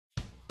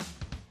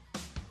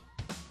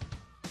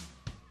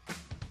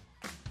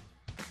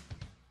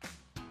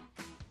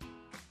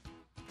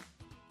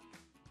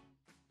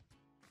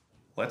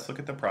Let's look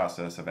at the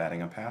process of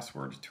adding a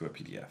password to a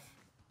PDF.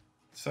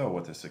 So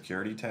with the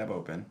Security tab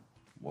open,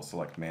 we'll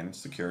select Manage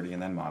Security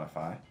and then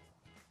Modify.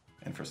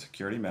 And for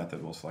Security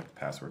Method, we'll select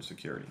Password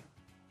Security.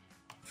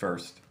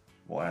 First,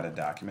 we'll add a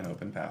document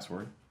open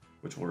password,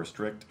 which will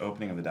restrict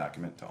opening of the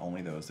document to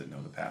only those that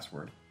know the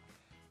password.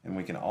 And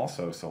we can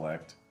also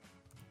select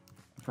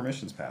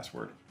permissions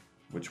password,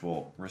 which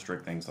will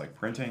restrict things like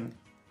printing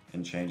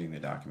and changing the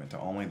document to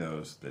only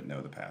those that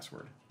know the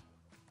password.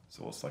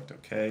 So we'll select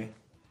OK,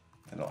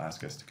 and it'll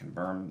ask us to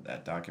confirm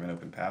that document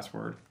open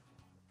password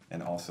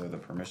and also the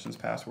permissions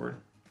password.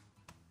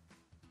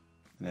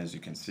 And as you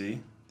can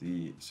see,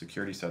 the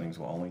security settings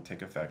will only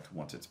take effect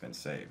once it's been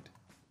saved.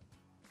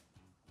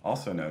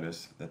 Also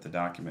notice that the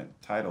document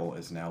title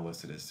is now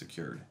listed as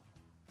secured.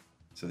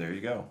 So there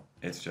you go.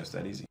 It's just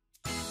that easy.